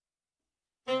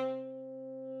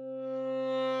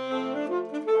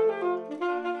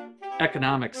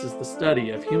Economics is the study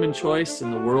of human choice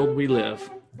in the world we live.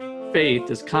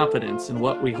 Faith is confidence in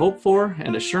what we hope for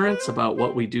and assurance about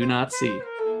what we do not see.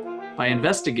 By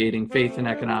investigating faith in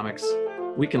economics,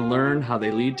 we can learn how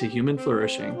they lead to human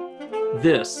flourishing.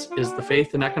 This is the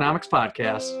Faith in Economics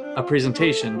Podcast, a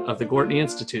presentation of the Gortney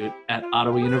Institute at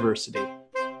Ottawa University.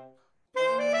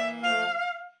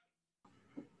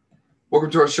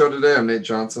 Welcome to our show today. I'm Nate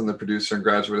Johnson, the producer and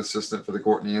graduate assistant for the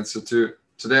Gortney Institute.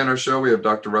 Today on our show, we have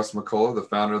Dr. Russ McCullough, the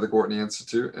founder of the Gortney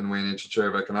Institute and Wayne H. Chair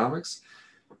of Economics.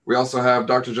 We also have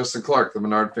Dr. Justin Clark, the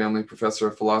Menard Family Professor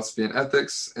of Philosophy and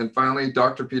Ethics. And finally,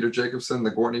 Dr. Peter Jacobson, the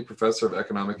Gortney Professor of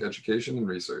Economic Education and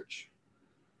Research.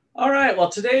 All right, well,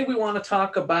 today we want to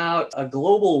talk about a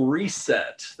global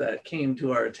reset that came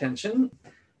to our attention.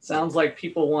 Sounds like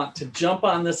people want to jump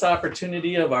on this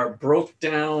opportunity of our broke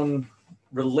down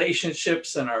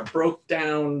relationships and our broke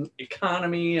down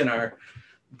economy and our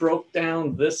broke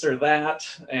down this or that,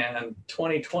 and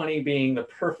 2020 being the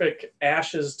perfect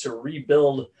ashes to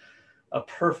rebuild a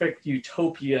perfect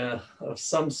utopia of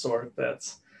some sort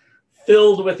that's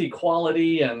filled with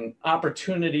equality and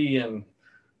opportunity and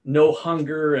no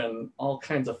hunger and all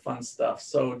kinds of fun stuff.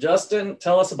 So Justin,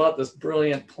 tell us about this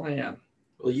brilliant plan.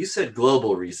 Well, you said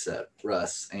global reset,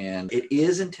 Russ, and it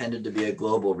is intended to be a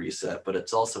global reset, but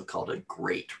it's also called a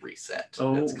great reset.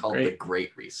 It's called the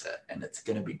Great Reset, and it's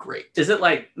going to be great. Is it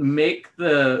like make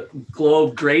the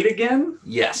globe great again?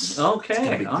 Yes. Okay. It's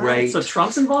going to be all great. Right. So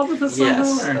Trump's involved with this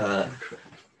yes. somehow?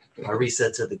 Our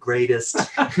resets are the greatest.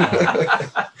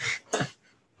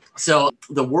 So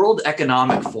the World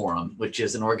Economic Forum, which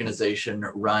is an organization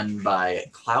run by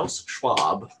Klaus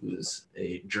Schwab, who's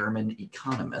a German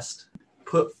economist,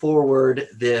 put forward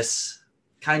this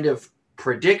kind of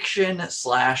prediction /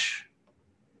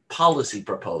 policy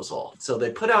proposal. So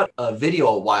they put out a video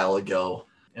a while ago.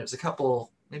 It was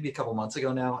maybe a couple months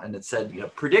ago now, and it said,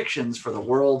 predictions for the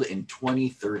world in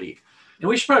 2030. And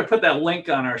we should probably put that link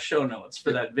on our show notes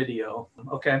for that video.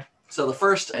 Okay. So the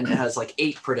first, and it has like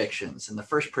 8 predictions. And the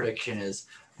first prediction is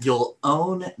you'll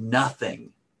own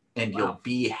nothing and you'll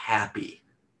be happy.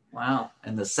 Wow.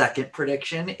 And the second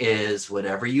prediction is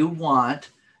whatever you want,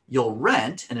 you'll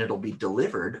rent and it'll be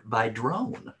delivered by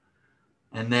drone.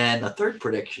 And then the third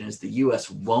prediction is the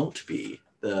U.S. won't be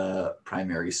the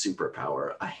primary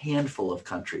superpower. A handful of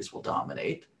countries will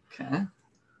dominate. Okay.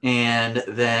 And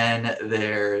then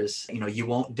there's, you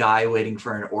won't die waiting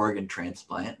for an organ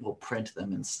transplant. We'll print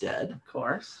them instead. Of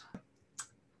course.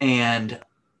 And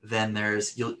then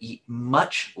there's, you'll eat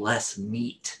much less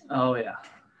meat. Oh, yeah.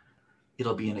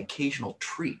 It'll be an occasional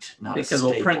treat, not a because staple.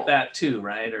 We'll print that too,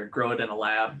 right? Or grow it in a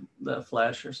lab, the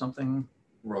flesh or something.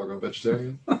 We're all going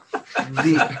vegetarian.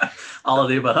 All of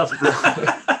the above.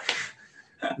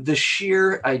 The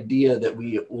sheer idea that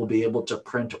we will be able to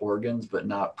print organs but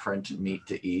not print meat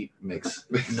to eat makes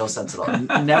no sense at all.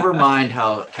 Never mind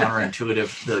how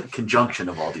counterintuitive the conjunction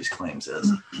of all these claims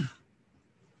is.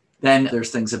 Then there's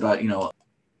things about,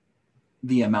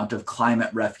 the amount of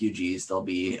climate refugees there'll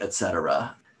be, et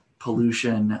cetera.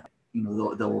 Pollution,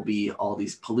 there will be all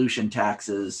these pollution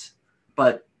taxes.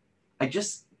 But I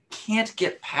just can't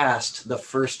get past the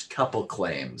first couple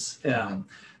claims. Yeah.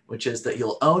 Which is that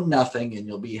you'll own nothing and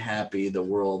you'll be happy. The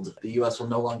U.S. will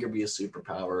no longer be a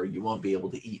superpower. You won't be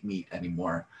able to eat meat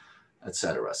anymore, et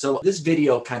cetera. So this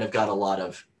video kind of got a lot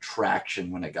of traction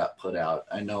when it got put out.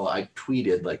 I know I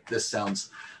tweeted like, this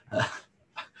sounds, I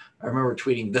remember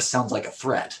tweeting, this sounds like a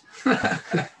threat.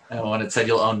 And when it said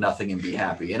you'll own nothing and be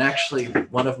happy. And actually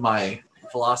one of my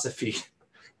philosophy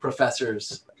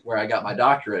professors where I got my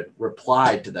doctorate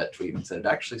replied to that tweet and said, it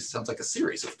actually sounds like a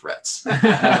series of threats.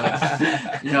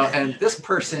 And this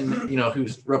person,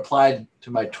 who's replied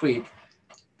to my tweet,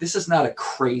 this is not a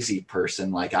crazy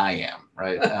person like I am,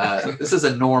 right? This is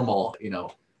a normal,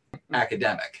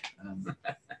 academic.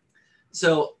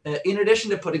 So in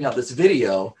addition to putting out this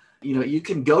video, you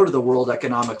can go to the World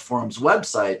Economic Forum's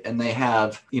website and they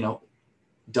have,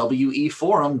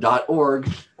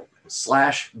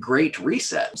 weforum.org/Great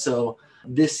Reset. So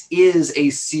this is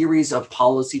a series of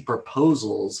policy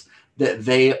proposals that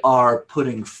they are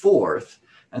putting forth,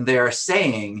 and they are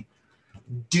saying,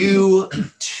 due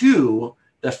to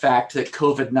the fact that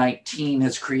COVID-19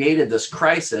 has created this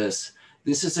crisis,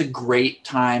 this is a great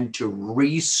time to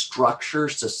restructure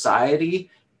society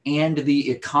and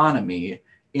the economy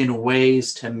in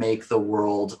ways to make the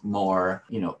world more,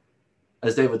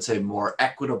 as they would say, more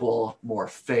equitable, more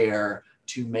fair,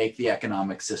 to make the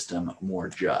economic system more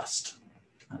just.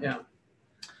 Yeah.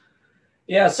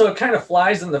 Yeah, so it kind of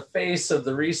flies in the face of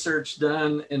the research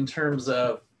done in terms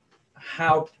of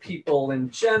how people in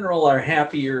general are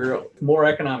happier, more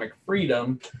economic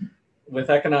freedom, with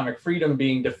economic freedom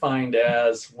being defined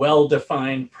as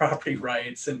well-defined property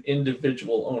rights and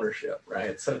individual ownership,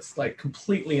 right? So it's like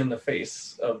completely in the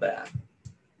face of that.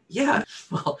 Yeah.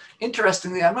 Well,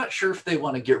 interestingly, I'm not sure if they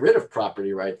want to get rid of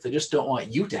property rights. They just don't want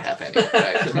you to have any.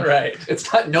 Right? Right.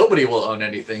 It's not nobody will own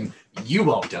anything. You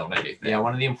won't own anything. Yeah,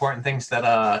 one of the important things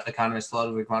that economist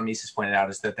Ludwig von Mises pointed out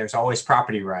is that there's always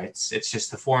property rights. It's just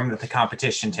the form that the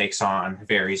competition takes on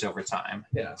varies over time.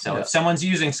 Yeah. So if someone's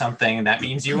using something, that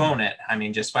means you own it. I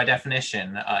mean, just by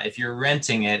definition, if you're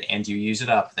renting it and you use it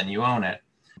up, then you own it.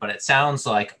 But it sounds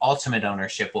like ultimate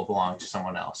ownership will belong to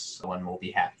someone else. Someone will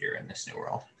be happier in this new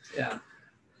world. Yeah.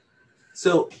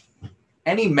 So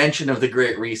any mention of the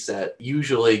Great Reset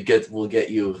usually will get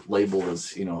you labeled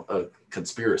as, a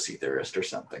conspiracy theorist or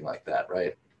something like that,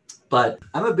 right? But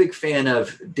I'm a big fan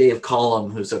of Dave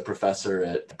Collum, who's a professor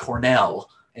at Cornell,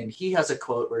 and he has a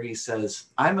quote where he says,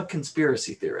 "I'm a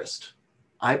conspiracy theorist.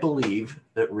 I believe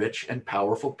that rich and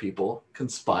powerful people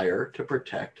conspire to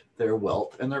protect their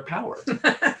wealth and their power."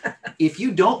 If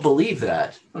you don't believe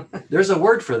that, there's a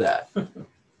word for that.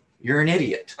 You're an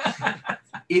idiot.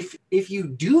 If you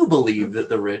do believe that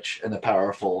the rich and the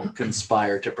powerful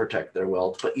conspire to protect their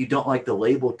wealth, but you don't like the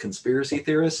label conspiracy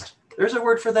theorist, there's a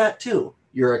word for that too.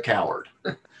 You're a coward.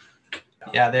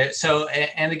 Yeah. So,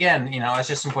 and again, as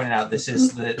Justin pointed out, this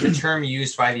is the term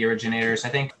used by the originators. I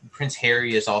think Prince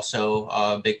Harry is also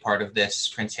a big part of this.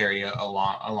 Prince Harry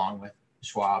along with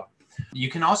Schwab. You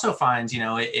can also find,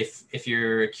 if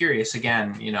you're curious,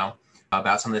 again,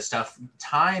 about some of this stuff,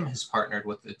 Time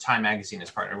Magazine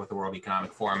has partnered with the World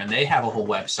Economic Forum, and they have a whole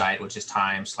website, which is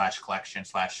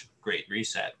time/collection/Great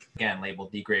Reset, again,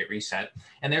 labeled The Great Reset.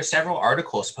 And there's several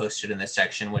articles posted in this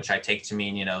section, which I take to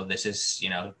mean, this is,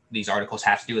 these articles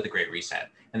have to do with the Great Reset.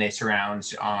 And they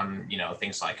surround on,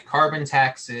 things like carbon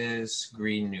taxes,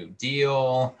 Green New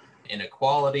Deal,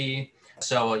 inequality.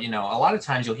 So, a lot of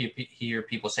times you'll hear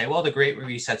people say, well, the Great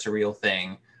Reset's a real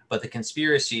thing. But the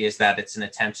conspiracy is that it's an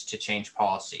attempt to change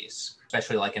policies,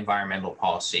 especially like environmental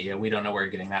policy. We don't know where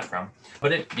you're getting that from.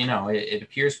 But it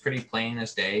appears pretty plain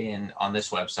as day and on this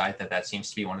website that seems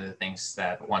to be one of the things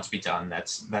that wants to be done.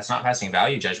 That's not passing a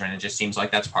value judgment. It just seems like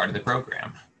that's part of the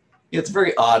program. It's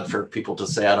very odd for people to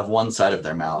say out of one side of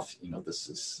their mouth,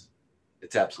 it's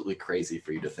absolutely crazy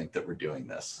for you to think that we're doing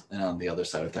this. And on the other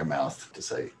side of their mouth to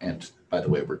say, and by the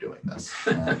way, we're doing this.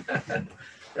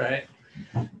 Right.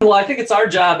 Well, I think it's our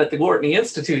job at the Gortney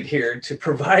Institute here to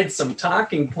provide some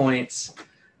talking points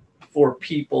for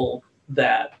people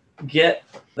that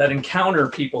encounter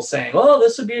people saying, "Oh,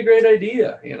 this would be a great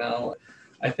idea."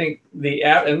 I think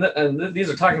and these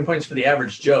are talking points for the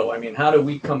average Joe. I mean, how do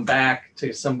we come back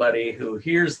to somebody who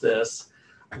hears this,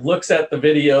 looks at the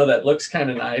video that looks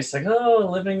kind of nice, like, "Oh,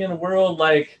 living in a world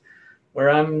like where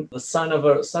I'm the son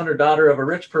or daughter of a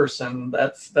rich person,"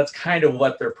 that's kind of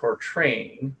what they're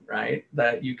portraying, right?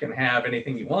 That you can have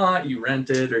anything you want, you rent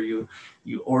it, or you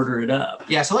order it up.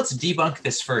 Yeah, so let's debunk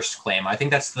this first claim. I think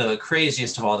that's the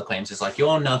craziest of all the claims. Is like,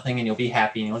 you'll own nothing and you'll be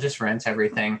happy and you'll just rent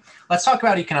everything. Let's talk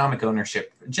about economic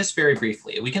ownership just very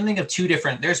briefly. We can think of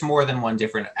there's more than one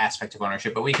different aspect of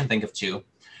ownership, but we can think of two.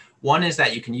 One is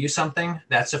that you can use something,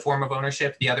 that's a form of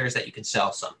ownership. The other is that you can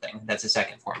sell something, that's a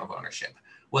second form of ownership.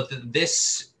 What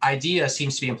this idea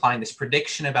seems to be implying, this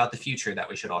prediction about the future that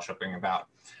we should also bring about,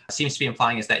 seems to be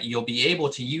implying is that you'll be able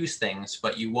to use things,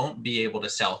 but you won't be able to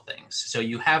sell things. So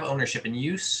you have ownership in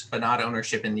use, but not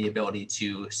ownership in the ability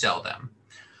to sell them.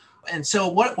 And so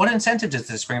what incentive does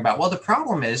this bring about? Well, the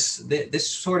problem is that this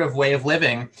sort of way of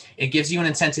living, it gives you an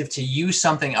incentive to use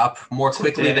something up more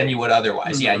quickly than you would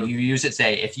otherwise. Mm-hmm. Yeah, you use it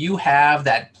today. If you have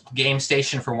that game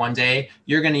station for one day,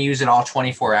 you're going to use it all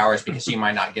 24 hours because you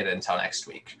might not get it until next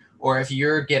week. Or if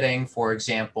you're getting, for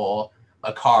example,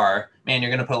 a car, man,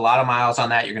 you're going to put a lot of miles on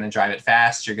that. You're going to drive it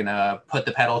fast. You're going to put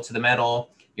the pedal to the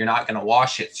metal. You're not going to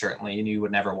wash it, certainly, and you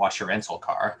would never wash a rental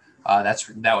car.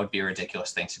 That would be a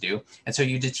ridiculous thing to do. And so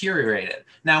you deteriorate it.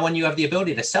 Now, when you have the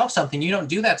ability to sell something, you don't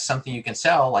do that to something you can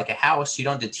sell, like a house. You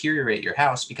don't deteriorate your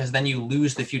house because then you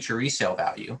lose the future resale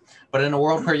value. But in a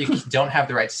world where you don't have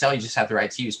the right to sell, you just have the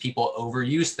right to use. People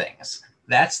overuse things.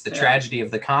 That's the tragedy of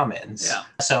the commons. Yeah.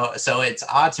 So it's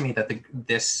odd to me that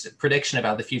this prediction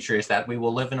about the future is that we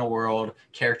will live in a world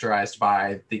characterized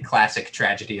by the classic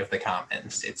tragedy of the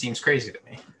commons. It seems crazy to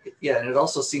me. Yeah, and it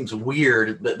also seems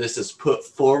weird that this is put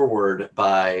forward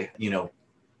by,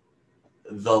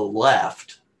 the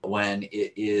left when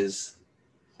it is,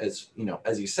 as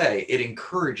you say, it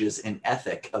encourages an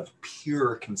ethic of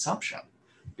pure consumption.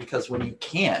 Because when you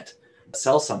can't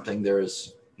sell something,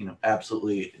 there's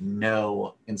absolutely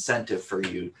no incentive for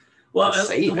you. Well,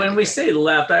 when we say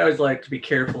left, I always like to be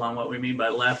careful on what we mean by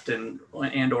left and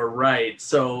or right.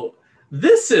 So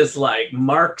This is like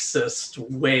Marxist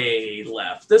way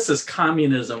left. This is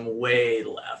communism way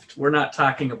left. We're not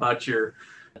talking about your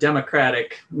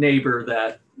Democratic neighbor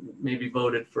that maybe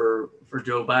voted for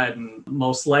Joe Biden.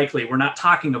 Most likely, we're not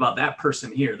talking about that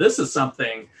person here. This is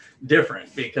something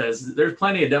different because there's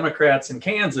plenty of Democrats in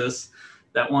Kansas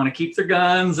that want to keep their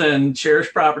guns and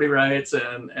cherish property rights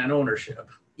and ownership.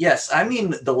 Yes, I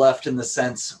mean the left in the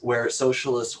sense where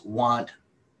socialists want,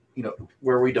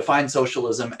 where we define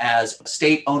socialism as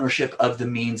state ownership of the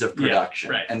means of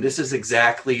production. Yeah, right. And this is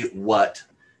exactly what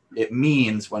it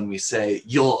means when we say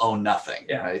you'll own nothing,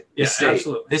 right? Yeah,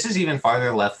 absolutely. This is even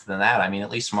farther left than that. I mean, at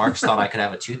least Marx thought I could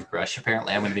have a toothbrush.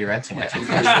 Apparently, I'm going to be renting my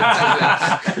toothbrush.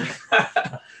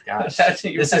 Gosh,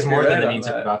 this is more than the means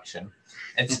of production.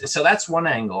 And so that's one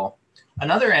angle.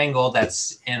 Another angle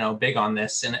that's big on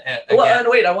this, and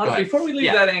wait, I want to, before we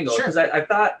leave that angle, because I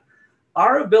thought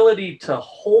our ability to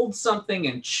hold something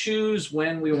and choose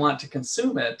when we want to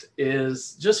consume it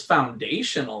is just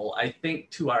foundational, I think,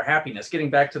 to our happiness. Getting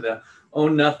back to the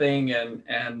own nothing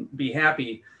and be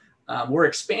happy, we're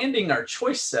expanding our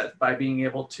choice set by being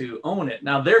able to own it.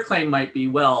 Now, their claim might be,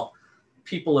 well,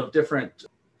 people of different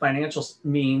financial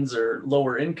means or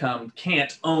lower income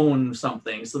can't own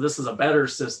something. So this is a better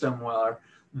system where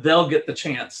they'll get the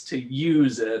chance to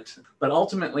use it. But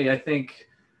ultimately, I think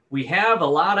we have a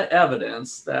lot of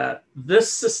evidence that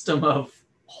this system of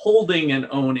holding and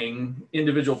owning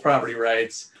individual property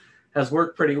rights has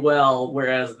worked pretty well,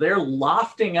 whereas they're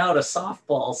lofting out a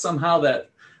softball somehow that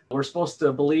we're supposed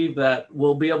to believe that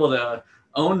we'll be able to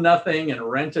own nothing and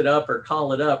rent it up or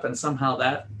call it up, and somehow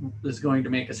that is going to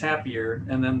make us happier.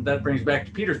 And then that brings back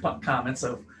to Peter's comments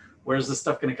of where's this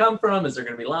stuff going to come from? Is there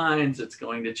going to be lines? It's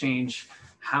going to change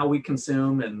how we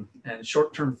consume and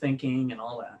short-term thinking and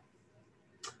all that.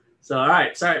 So, all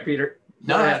right. Sorry, Peter.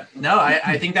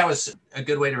 I think that was a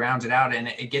good way to round it out. And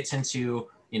it gets into,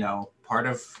 part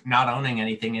of not owning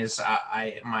anything is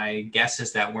my guess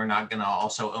is that we're not going to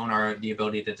also own the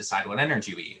ability to decide what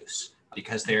energy we use,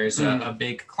 because there's a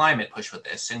big climate push with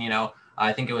this. And,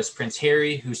 I think it was Prince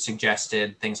Harry who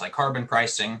suggested things like carbon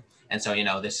pricing. And so,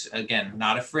 this, again,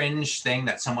 not a fringe thing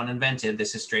that someone invented.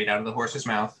 This is straight out of the horse's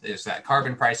mouth, is that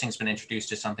carbon pricing has been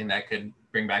introduced as something that could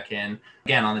bring back in.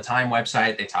 Again, on the Time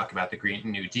website, they talk about the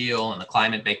Green New Deal and the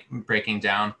climate breaking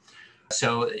down.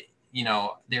 So,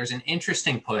 there's an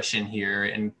interesting push in here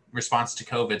in response to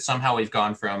COVID. Somehow we've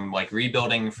gone from like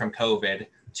rebuilding from COVID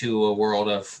to a world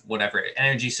of whatever,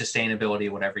 energy sustainability,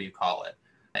 whatever you call it.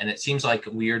 And it seems like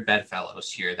weird bedfellows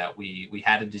here that we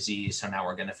had a disease, so now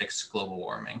we're going to fix global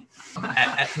warming,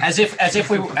 as if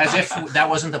that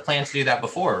wasn't the plan to do that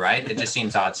before, right? It just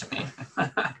seems odd to me.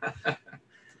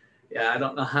 Yeah, I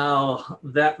don't know how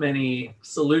that many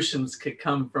solutions could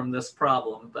come from this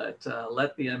problem, but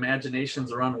let the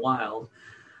imaginations run wild.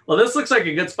 Well, this looks like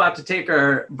a good spot to take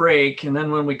our break. And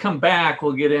then when we come back,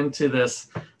 we'll get into this.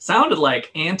 Sounded like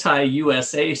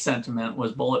anti-USA sentiment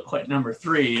was bullet point number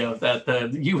 3, of that the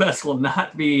U.S. will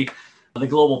not be the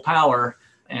global power.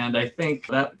 And I think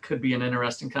that could be an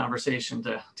interesting conversation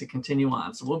to continue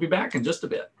on. So we'll be back in just a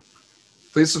bit.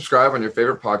 Please subscribe on your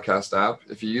favorite podcast app.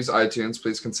 If you use iTunes,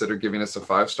 please consider giving us a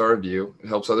 5-star review. It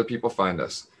helps other people find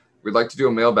us. We'd like to do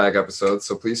a mailbag episode,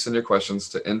 so please send your questions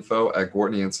to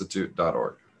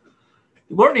info@gortneyinstitute.org.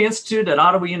 The Gortney Institute at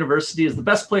Ottawa University is the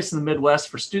best place in the Midwest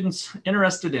for students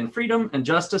interested in freedom and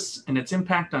justice and its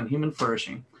impact on human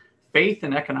flourishing. Faith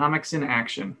and economics in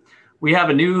action. We have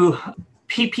a new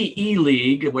PPE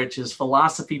League, which is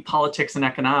philosophy, politics, and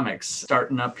economics,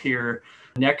 starting up here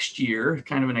next year.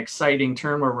 Kind of an exciting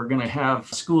term where we're going to have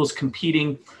schools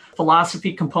competing.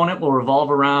 Philosophy component will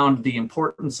revolve around the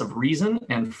importance of reason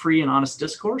and free and honest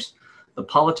discourse. The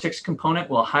politics component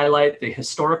will highlight the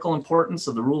historical importance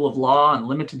of the rule of law and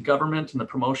limited government in the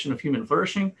promotion of human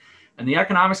flourishing. And the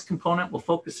economics component will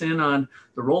focus in on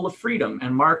the role of freedom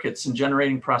and markets in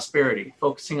generating prosperity,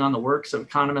 focusing on the works of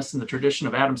economists in the tradition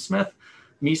of Adam Smith,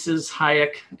 Mises,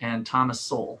 Hayek, and Thomas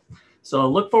Sowell. So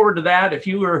look forward to that. If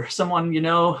you or someone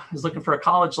is looking for a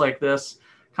college like this,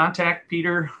 contact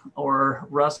Peter or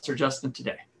Russ or Justin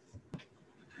today.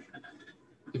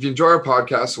 If you enjoy our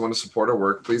podcast and want to support our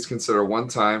work, please consider a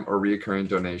one-time or recurring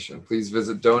donation. Please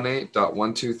visit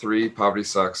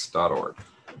donate.123povertysucks.org.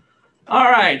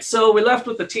 All right, so we left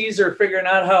with the teaser, figuring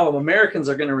out how Americans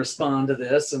are going to respond to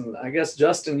this. And I guess,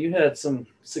 Justin, you had some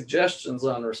suggestions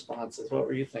on responses. What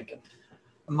were you thinking?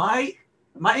 My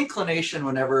inclination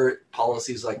whenever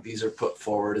policies like these are put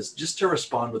forward is just to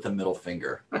respond with a middle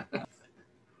finger.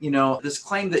 This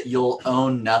claim that you'll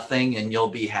own nothing and you'll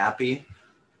be happy.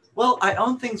 Well, I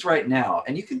own things right now,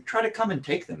 and you can try to come and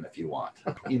take them if you want.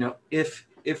 If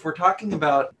we're talking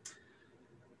about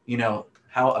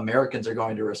how Americans are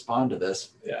going to respond to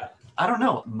this. Yeah. I don't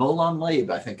know. Molon Labe,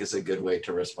 I think, is a good way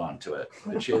to respond to it,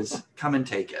 which is come and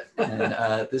take it.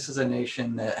 And this is a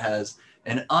nation that has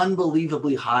an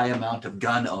unbelievably high amount of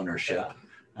gun ownership.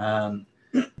 Yeah.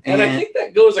 And I think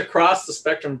that goes across the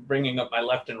spectrum, bringing up my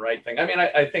left and right thing. I mean,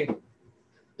 I think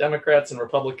Democrats and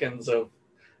Republicans of,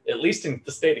 at least in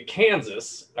the state of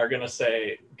Kansas, are going to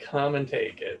say, come and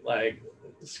take it. Like,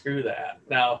 screw that.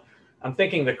 Now, I'm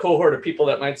thinking the cohort of people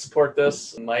that might support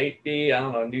this might be, I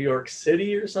don't know, New York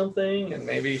City or something, and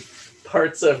maybe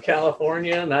parts of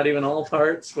California, not even all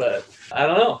parts, but I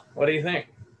don't know. What do you think?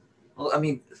 Well, I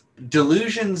mean,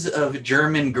 delusions of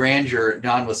German grandeur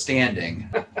notwithstanding,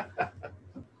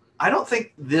 I don't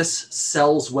think this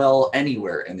sells well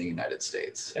anywhere in the United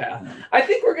States. Yeah. I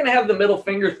think we're going to have the middle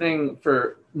finger thing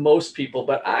for most people,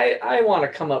 but I want to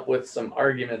come up with some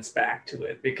arguments back to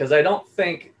it, because I don't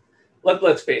think,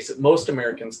 let's face it, most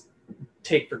Americans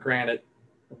take for granted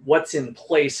what's in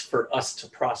place for us to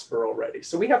prosper already.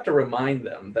 So we have to remind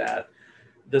them that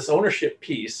this ownership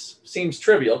piece seems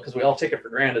trivial because we all take it for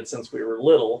granted since we were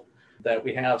little, that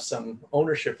we have some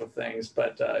ownership of things,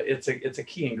 but it's a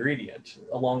key ingredient,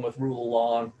 along with rule of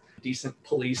law and decent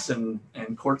police and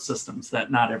court systems that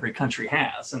not every country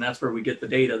has. And that's where we get the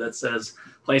data that says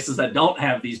places that don't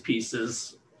have these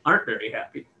pieces aren't very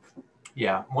happy.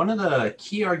 Yeah, one of the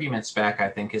key arguments back, I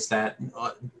think, is that,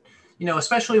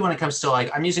 especially when it comes to,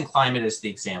 like, I'm using climate as the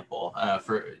example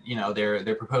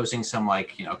they're proposing some,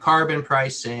 carbon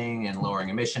pricing and lowering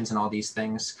emissions and all these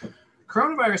things.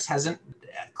 Coronavirus hasn't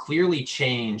clearly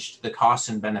changed the costs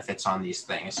and benefits on these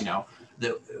things.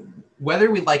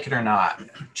 Whether we like it or not,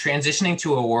 transitioning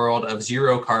to a world of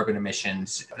zero carbon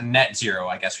emissions, net zero,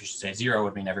 I guess we should say. Zero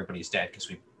would mean everybody's dead because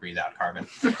we breathe out carbon.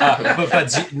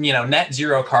 But net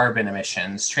zero carbon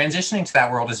emissions, transitioning to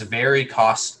that world is very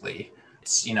costly.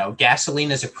 It's,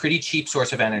 gasoline is a pretty cheap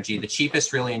source of energy, the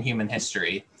cheapest really in human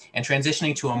history. And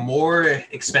transitioning to a more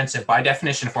expensive, by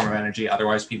definition, form of energy,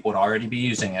 otherwise people would already be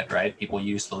using it, right? People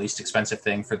use the least expensive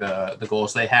thing for the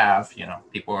goals they have.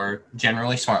 People are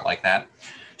generally smart like that.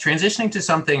 Transitioning to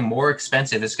something more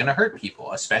expensive is going to hurt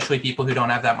people, especially people who don't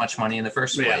have that much money in the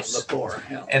first place. The poor.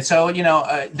 Yeah. And so,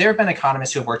 there have been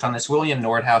economists who have worked on this. William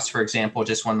Nordhaus, for example,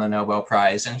 just won the Nobel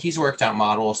Prize, and he's worked out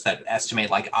models that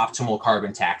estimate optimal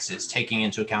carbon taxes, taking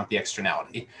into account the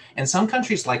externality. And some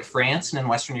countries like France and in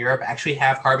Western Europe actually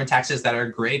have carbon taxes that are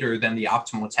greater than the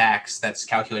optimal tax that's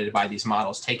calculated by these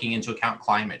models, taking into account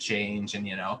climate change and,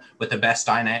 with the best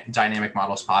dynamic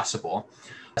models possible.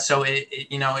 So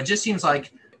it just seems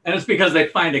like, and it's because they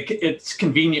find it's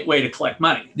convenient way to collect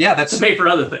money. Yeah, that's to pay for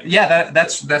other things. Yeah,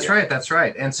 that's right. That's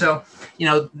right. And so,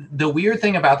 the weird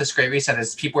thing about this Great Reset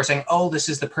is people are saying, oh, this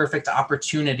is the perfect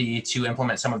opportunity to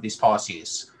implement some of these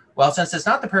policies. Well, since it's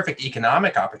not the perfect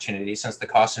economic opportunity, since the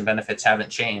costs and benefits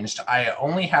haven't changed, I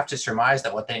only have to surmise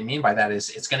that what they mean by that is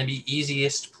it's going to be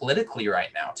easiest politically right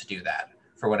now to do that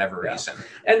for whatever reason.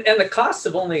 And the costs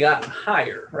have only gotten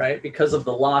higher, right? Because of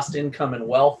the lost income and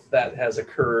wealth that has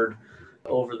occurred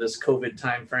over this COVID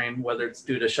timeframe, whether it's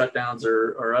due to shutdowns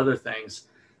or other things.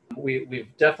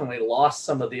 We've definitely lost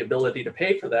some of the ability to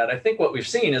pay for that. I think what we've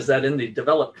seen is that in the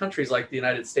developed countries like the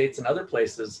United States and other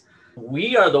places,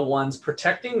 we are the ones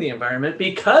protecting the environment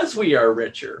because we are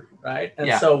richer, right?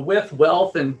 And so with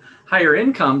wealth and higher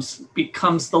incomes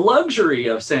becomes the luxury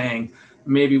of saying,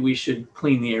 maybe we should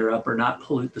clean the air up or not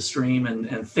pollute the stream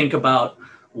and think about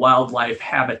wildlife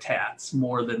habitats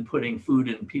more than putting food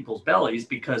in people's bellies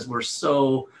because we're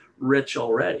so rich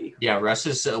already. Yeah, Russ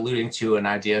is alluding to an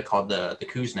idea called the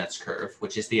Kuznets curve,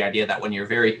 which is the idea that when you're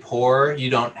very poor, you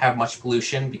don't have much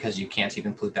pollution because you can't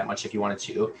even pollute that much if you wanted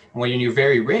to. And when you're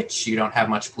very rich, you don't have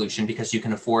much pollution because you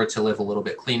can afford to live a little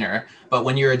bit cleaner. But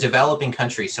when you're a developing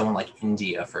country, someone like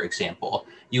India, for example,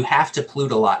 you have to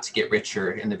pollute a lot to get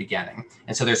richer in the beginning.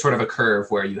 And so there's sort of a curve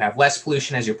where you have less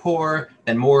pollution as you're poor,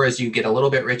 then more as you get a little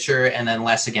bit richer, and then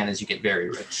less again as you get very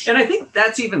rich. And I think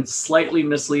that's even slightly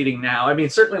misleading now. I mean,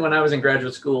 certainly when I was in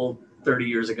graduate school 30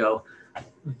 years ago,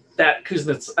 that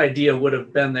Kuznets idea would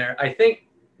have been there. I think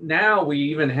now we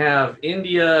even have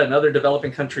India and other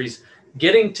developing countries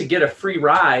getting to get a free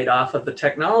ride off of the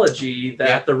technology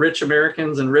that the rich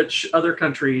Americans and rich other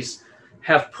countries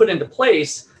have put into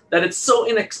place, that it's so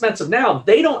inexpensive now,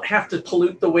 they don't have to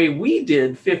pollute the way we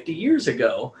did 50 years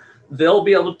ago. They'll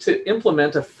be able to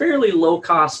implement a fairly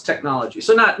low-cost technology.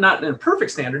 So not in a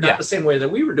perfect standard, not the same way that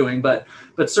we were doing, but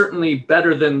certainly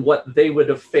better than what they would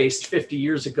have faced 50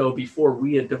 years ago before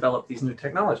we had developed these new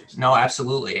technologies. No,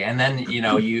 absolutely. And then,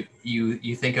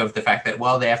 you think of the fact that,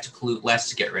 well, they have to pollute less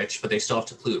to get rich, but they still have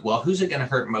to pollute. Well, who's it going to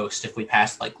hurt most if we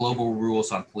pass global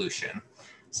rules on pollution?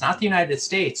 It's not the United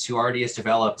States, who already is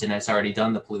developed and has already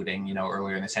done the polluting,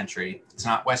 earlier in the century. It's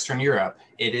not Western Europe.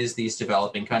 It is these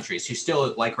developing countries who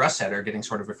still, like Russ said, are getting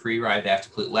sort of a free ride. They have to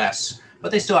pollute less,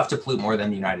 but they still have to pollute more than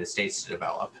the United States to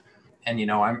develop. And,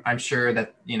 I'm sure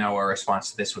that, a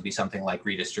response to this would be something like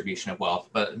redistribution of wealth.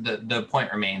 But the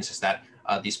point remains is that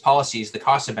these policies, the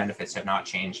cost and benefits have not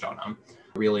changed on them.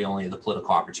 Really only the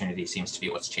political opportunity seems to be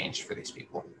what's changed for these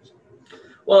people.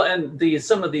 Well, and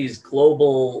some of these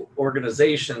global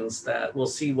organizations that we'll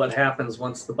see what happens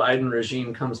once the Biden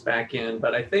regime comes back in.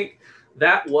 But I think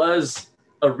that was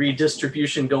a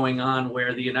redistribution going on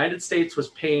where the United States was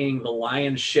paying the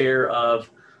lion's share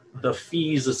of the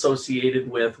fees associated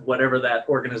with whatever that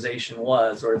organization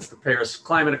was, or it's the Paris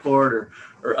Climate Accord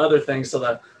or other things. So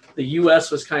that the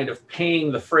U.S. was kind of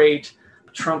paying the freight.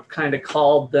 Trump kind of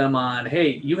called them on,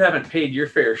 hey, you haven't paid your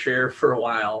fair share for a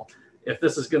while. If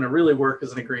this is going to really work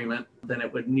as an agreement, then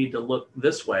it would need to look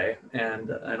this way.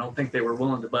 And I don't think they were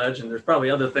willing to budge. And there's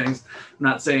probably other things. I'm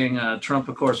not saying Trump,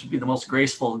 of course, would be the most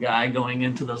graceful guy going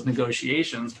into those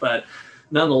negotiations. But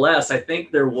nonetheless, I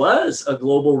think there was a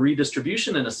global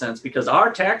redistribution in a sense, because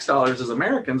our tax dollars as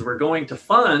Americans were going to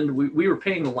fund, we were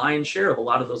paying the lion's share of a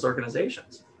lot of those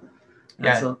organizations.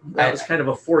 And so that was kind of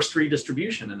a forced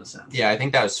redistribution in a sense. Yeah, I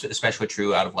think that was especially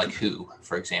true out of like WHO,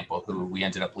 for example, who we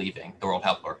ended up leaving, the World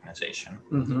Health Organization.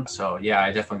 Mm-hmm. So yeah,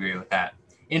 I definitely agree with that.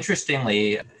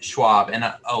 Interestingly, Schwab, and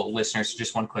listeners,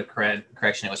 just one quick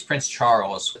correction. It was Prince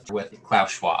Charles with Klaus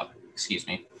Schwab, excuse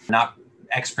me, not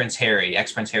ex-Prince Harry.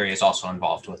 Ex-Prince Harry is also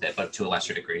involved with it, but to a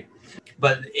lesser degree.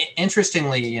 But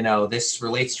interestingly, this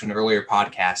relates to an earlier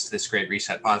podcast, this Great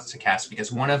Reset podcast,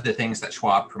 because one of the things that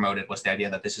Schwab promoted was the idea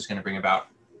that this is going to bring about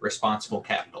responsible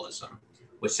capitalism,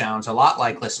 which sounds a lot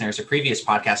like, listeners, a previous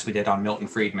podcast we did on Milton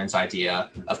Friedman's idea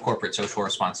of corporate social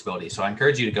responsibility. So I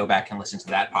encourage you to go back and listen to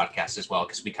that podcast as well,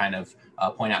 because we kind of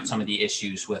point out some of the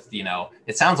issues with,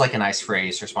 it sounds like a nice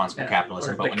phrase, responsible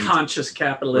capitalism. But conscious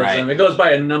capitalism, right. It goes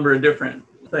by a number of different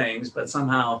things, but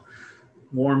somehow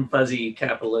warm, fuzzy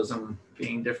capitalism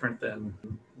being different than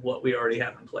what we already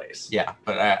have in place. Yeah,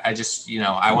 but I just,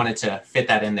 I wanted to fit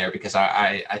that in there because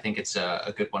I think it's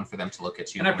a good one for them to look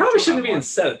at. And I probably shouldn't have even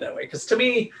said it that way, because to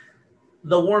me,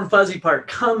 the warm, fuzzy part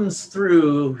comes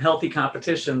through healthy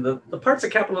competition. The parts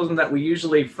of capitalism that we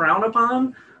usually frown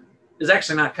upon is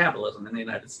actually not capitalism in the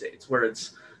United States, where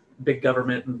it's big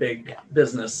government and big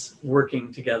business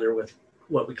working together with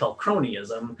what we call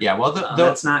cronyism. Yeah, well,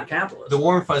 that's not capitalism. The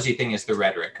warm fuzzy thing is the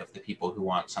rhetoric of the people who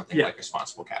want something like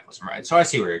responsible capitalism, right? So I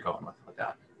see where you're going with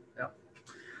that. Yeah.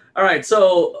 All right,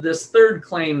 so this third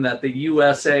claim that the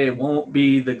USA won't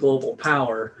be the global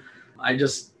power, I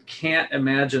just can't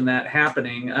imagine that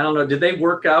happening. I don't know, did they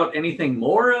work out anything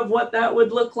more of what that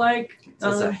would look like?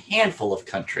 There's a handful of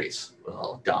countries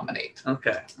will dominate.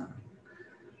 Okay.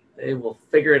 They will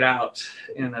figure it out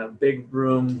in a big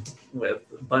room with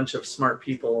a bunch of smart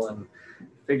people and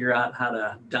figure out how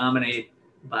to dominate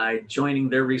by joining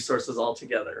their resources all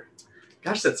together.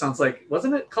 Gosh, that sounds like,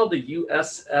 wasn't it called the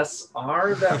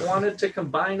USSR that wanted to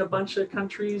combine a bunch of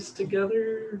countries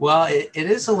together? Well, it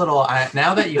is a little,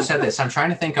 now that you've said this, I'm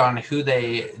trying to think on who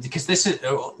because this is,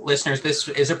 listeners, this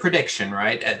is a prediction,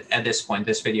 right? At this point,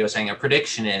 this video is saying a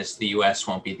prediction is the US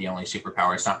won't be the only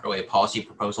superpower. It's not really a policy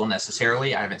proposal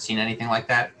necessarily. I haven't seen anything like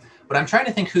that, but I'm trying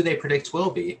to think who they predict will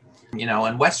be.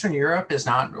 And Western Europe is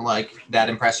not like that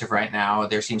impressive right now.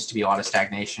 There seems to be a lot of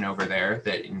stagnation over there.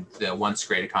 The once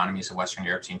great economies of Western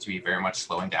Europe seem to be very much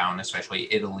slowing down, especially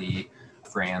Italy,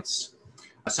 France.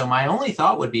 So my only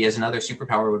thought would be, as another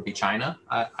superpower, would be China.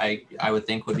 I would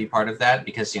think would be part of that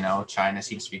because, China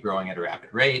seems to be growing at a rapid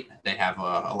rate. They have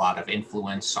a lot of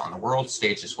influence on the world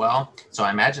stage as well. So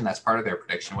I imagine that's part of their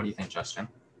prediction. What do you think, Justin?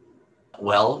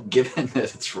 Well, given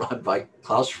that it's run by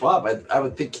Klaus Schwab, I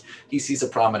would think he sees a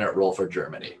prominent role for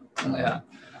Germany,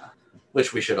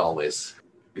 which we should always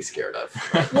be scared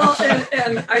of. Well,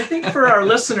 and I think for our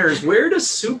listeners, where does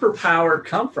superpower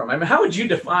come from? I mean, how would you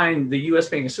define the U.S.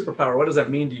 being a superpower? What does that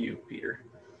mean to you, Peter?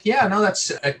 Yeah, no,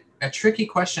 that's a tricky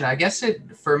question. I guess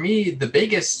for me, the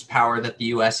biggest power that the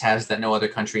U.S. has that no other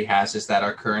country has is that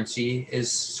our currency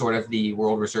is sort of the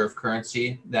world reserve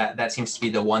currency. That seems to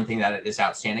be the one thing that is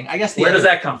outstanding. I guess. Where does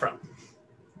that come from?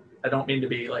 I don't mean to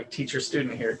be like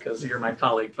teacher-student here because you're my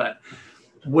colleague, but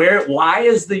why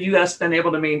has the U.S. been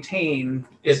able to maintain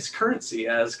its currency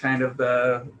as kind of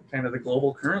the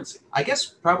global currency? I guess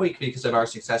probably because of our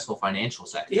successful financial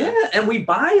sector. Yeah, and we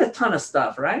buy a ton of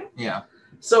stuff, right? Yeah.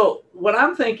 So what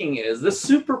I'm thinking is the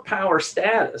superpower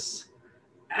status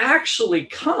actually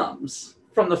comes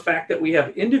from the fact that we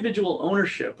have individual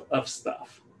ownership of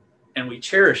stuff and we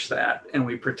cherish that and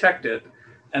we protect it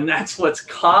And that's what's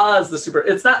caused the super.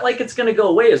 It's not like it's going to go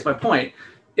away, is my point.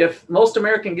 If most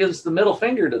American gives the middle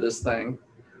finger to this thing,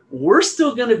 we're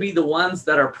still going to be the ones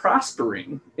that are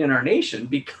prospering in our nation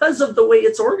because of the way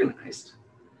it's organized.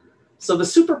 So the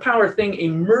superpower thing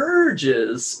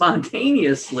emerges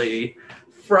spontaneously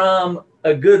from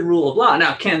a good rule of law.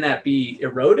 Now, can that be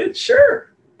eroded?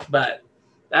 Sure. But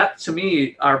that, to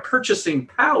me, our purchasing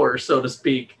power, so to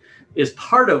speak, is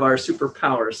part of our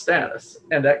superpower status.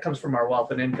 And that comes from our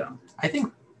wealth and income. I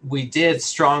think we did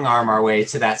strong arm our way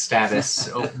to that status.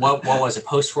 What was it,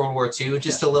 post World War II?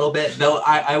 Just a little bit. Though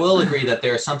I will agree that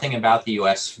there's something about the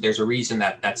U.S. There's a reason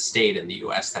that stayed in the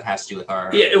U.S. that has to do with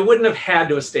our. Yeah, it wouldn't have had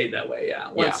to have stayed that way.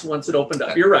 Yeah, once it opened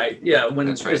up. You're right. Yeah,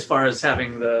 right. As far as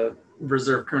having the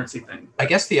reserve currency thing. I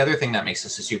guess the other thing that makes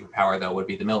us a superpower, though, would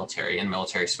be the military and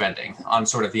military spending on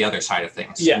sort of the other side of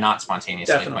things. Yeah, not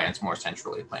spontaneously planned, more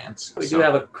centrally planned. We do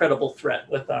have a credible threat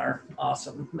with our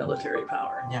awesome military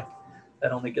power. Yeah.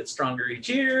 That only gets stronger each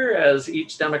year as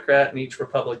each Democrat and each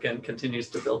Republican continues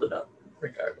to build it up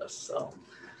regardless. So,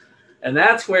 and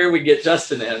that's where we get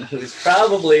Justin in, who's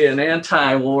probably an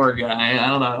anti-war guy. I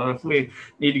don't know if we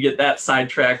need to get that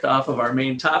sidetracked off of our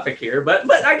main topic here, but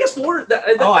I guess war.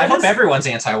 I hope everyone's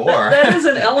anti-war. That is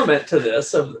an element to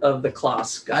this of the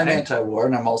Klaus guy. I'm anti-war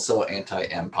and I'm also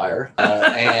anti-empire.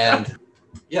 And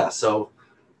yeah, so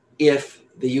if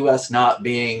the U.S. not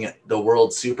being the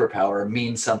world superpower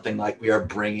means something like we are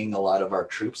bringing a lot of our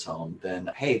troops home,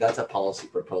 then hey, that's a policy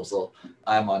proposal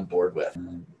I'm on board with.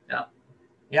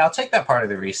 Yeah, I'll take that part of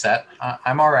the reset.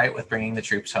 I'm all right with bringing the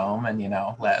troops home and,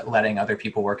 letting other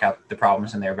people work out the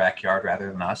problems in their backyard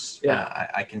rather than us.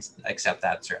 Yeah, I can accept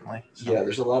that, certainly. So. Yeah,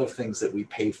 there's a lot of things that we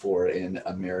pay for in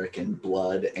American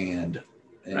blood and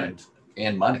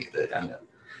money. That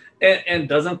And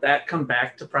doesn't that come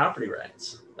back to property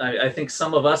rights? I think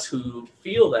some of us who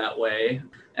feel that way,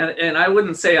 and I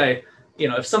wouldn't say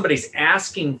if somebody's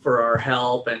asking for our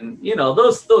help, and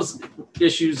those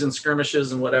issues and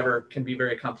skirmishes and whatever can be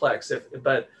very complex.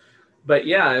 But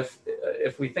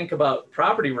if we think about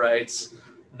property rights,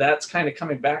 that's kind of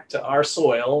coming back to our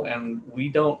soil, and we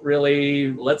don't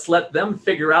really let's let them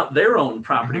figure out their own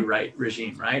property right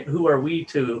regime, right? Who are we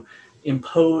to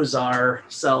impose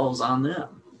ourselves on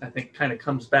them? I think kind of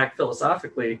comes back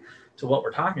philosophically to what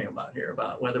we're talking about here,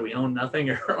 about whether we own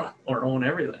nothing or own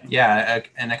everything. Yeah,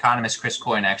 an economist, Chris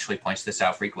Coyne, actually points this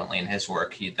out frequently in his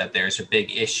work, that there's a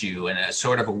big issue and a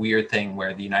sort of a weird thing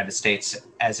where the United States,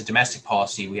 as a domestic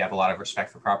policy, we have a lot of respect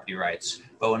for property rights.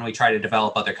 But when we try to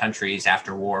develop other countries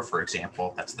after war, for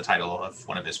example, that's the title of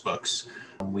one of his books,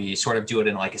 we sort of do it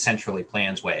in like a centrally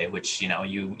planned way, which,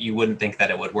 you wouldn't think that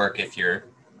it would work if your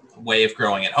way of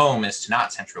growing at home is to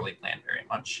not centrally plan very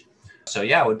much. So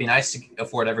yeah, it would be nice to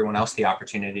afford everyone else the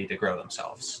opportunity to grow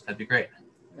themselves. That'd be great.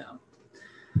 Yeah.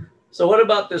 So what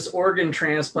about this organ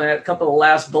transplant? A couple of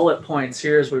last bullet points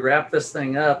here as we wrap this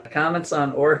thing up. Comments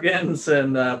on organs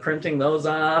and printing those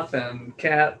off, and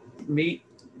cat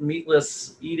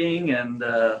meatless eating, and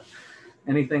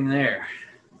anything there.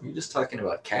 You're just talking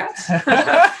about cats? Eat.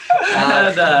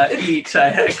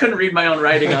 I couldn't read my own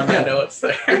writing on my notes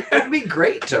there. It'd be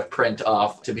great to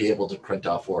be able to print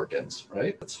off organs,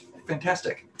 right? That's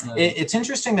fantastic. It's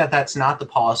interesting that that's not the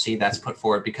policy that's put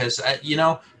forward because,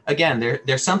 again,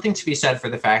 there's something to be said for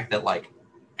the fact that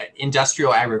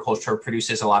industrial agriculture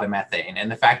produces a lot of methane,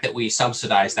 and the fact that we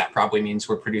subsidize that probably means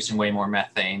we're producing way more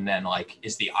methane than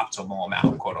is the optimal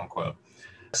amount, quote unquote.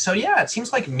 So yeah, it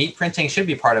seems like meat printing should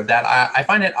be part of that. I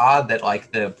find it odd that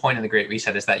the point of the Great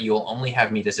Reset is that you'll only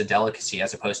have meat as a delicacy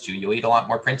as opposed to you'll eat a lot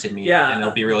more printed meat and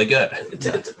it'll be really good.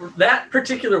 That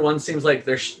particular one seems like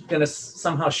they're going to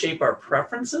somehow shape our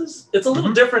preferences. It's a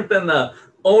little different than the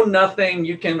own nothing.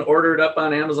 You can order it up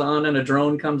on Amazon and a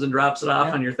drone comes and drops it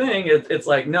off on your thing. It's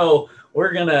like, no,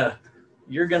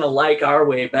 you're going to like our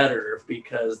way better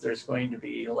because there's going to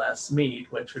be less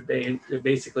meat, which would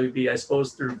basically be, I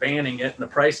suppose, through banning it, and the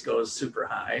price goes super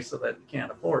high so that you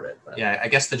can't afford it. But. Yeah, I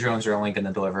guess the drones are only going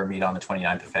to deliver meat on the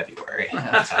 29th of February.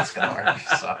 That's how it's going to work.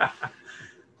 So.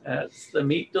 That's the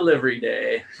meat delivery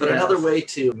day. But another way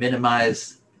to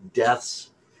minimize deaths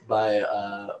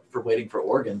for waiting for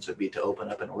organs would be to open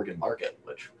up an organ market,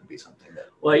 which would be something that.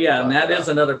 Well, yeah, and that is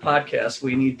another podcast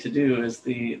we need to do, is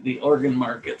the organ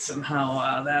markets and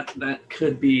how that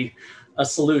could be a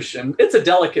solution. It's a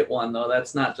delicate one, though.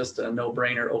 That's not just a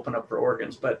no-brainer, open up for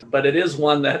organs, but it is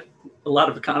one that a lot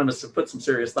of economists have put some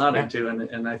serious thought into,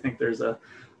 and I think there's a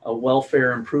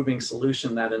welfare improving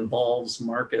solution that involves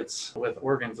markets with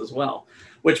organs as well,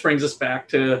 which brings us back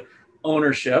to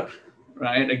ownership.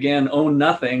 Right. Again, own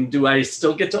nothing. Do I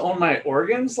still get to own my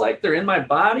organs like they're in my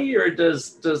body, or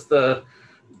does the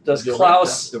does You'll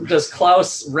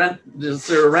Klaus rent? Is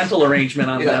there a rental arrangement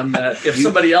on Yeah. them that if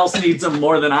somebody else needs them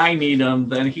more than I need them,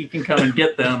 then he can come and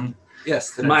get them?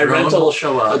 Yes, then My a drone rental- will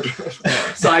show up.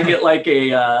 So I get like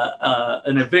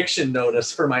an eviction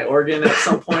notice for my organ at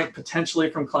some point, potentially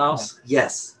from Klaus.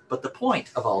 Yes, but the point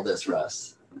of all this,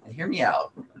 Russ, and hear me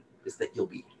out, is that you'll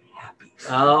be happy.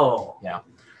 Oh,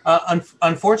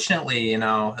 Unfortunately,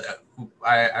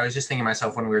 I was just thinking to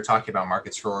myself when we were talking about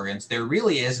markets for organs, there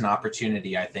really is an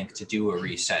opportunity, I think, to do a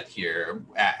reset here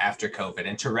after COVID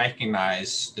and to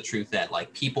recognize the truth that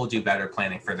like people do better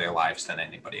planning for their lives than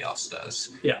anybody else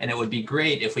does. Yeah. And it would be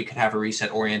great if we could have a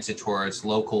reset oriented towards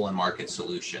local and market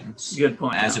solutions, good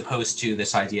point. as opposed to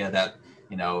this idea that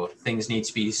things need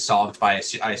to be solved by,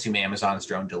 I assume, Amazon's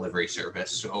drone delivery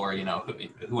service, or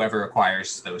whoever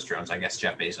acquires those drones. I guess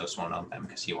Jeff Bezos won't own them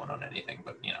because he won't own anything,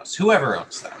 but it's whoever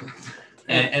owns them.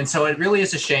 And so it really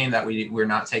is a shame that we're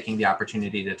not taking the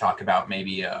opportunity to talk about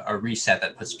maybe a reset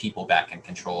that puts people back in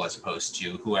control, as opposed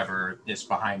to whoever is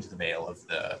behind the veil of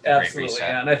the Great Absolutely, Reset.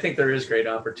 yeah. And I think there is great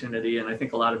opportunity, and I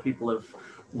think a lot of people have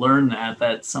learned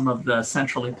that some of the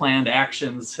centrally planned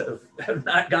actions have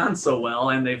not gone so well,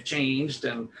 and they've changed,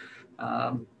 and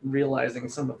realizing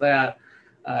some of that.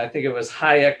 I think it was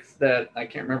Hayek that, I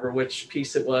can't remember which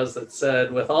piece it was, that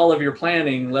said, with all of your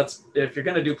planning, if you're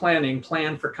going to do planning,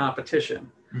 plan for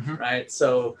competition, right?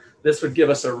 So this would give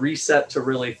us a reset to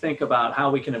really think about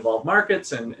how we can evolve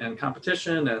markets and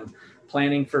competition and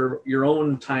planning for your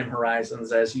own time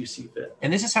horizons as you see fit.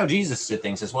 And this is how Jesus did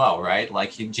things as well, right?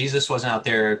 Like Jesus wasn't out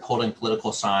there holding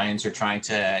political signs or trying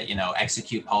to,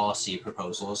 execute policy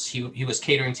proposals. He was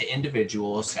catering to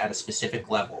individuals at a specific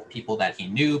level, people that he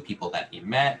knew, people that he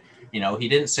met. He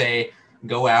didn't say,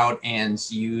 go out and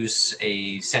use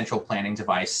a central planning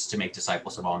device to make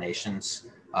disciples of all nations.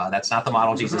 That's not the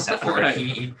model Jesus set forward. Right.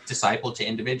 He discipled to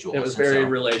individuals. It was And very so,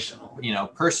 relational.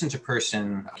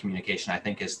 person-to-person communication, I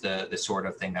think, is the sort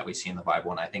of thing that we see in the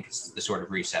Bible, and I think it's the sort of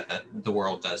reset that the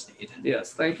world does need.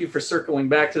 Yes, thank you for circling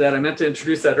back to that. I meant to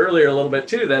introduce that earlier a little bit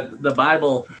too, that the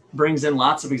Bible brings in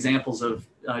lots of examples of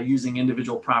using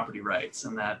individual property rights,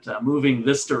 and that moving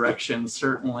this direction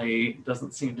certainly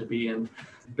doesn't seem to be in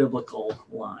biblical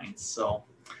lines. So,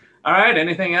 all right,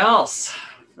 anything else?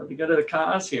 Let me go to the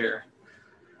cause here.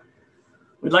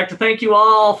 We'd like to thank you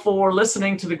all for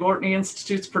listening to the Gortney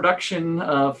Institute's production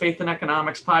of Faith and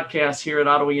Economics podcast here at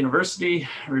Ottawa University.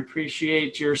 We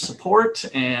appreciate your support,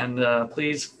 and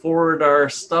please forward our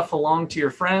stuff along to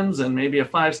your friends, and maybe a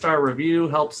 5-star review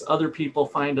helps other people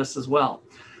find us as well.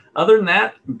 Other than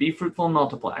that, be fruitful and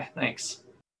multiply. Thanks.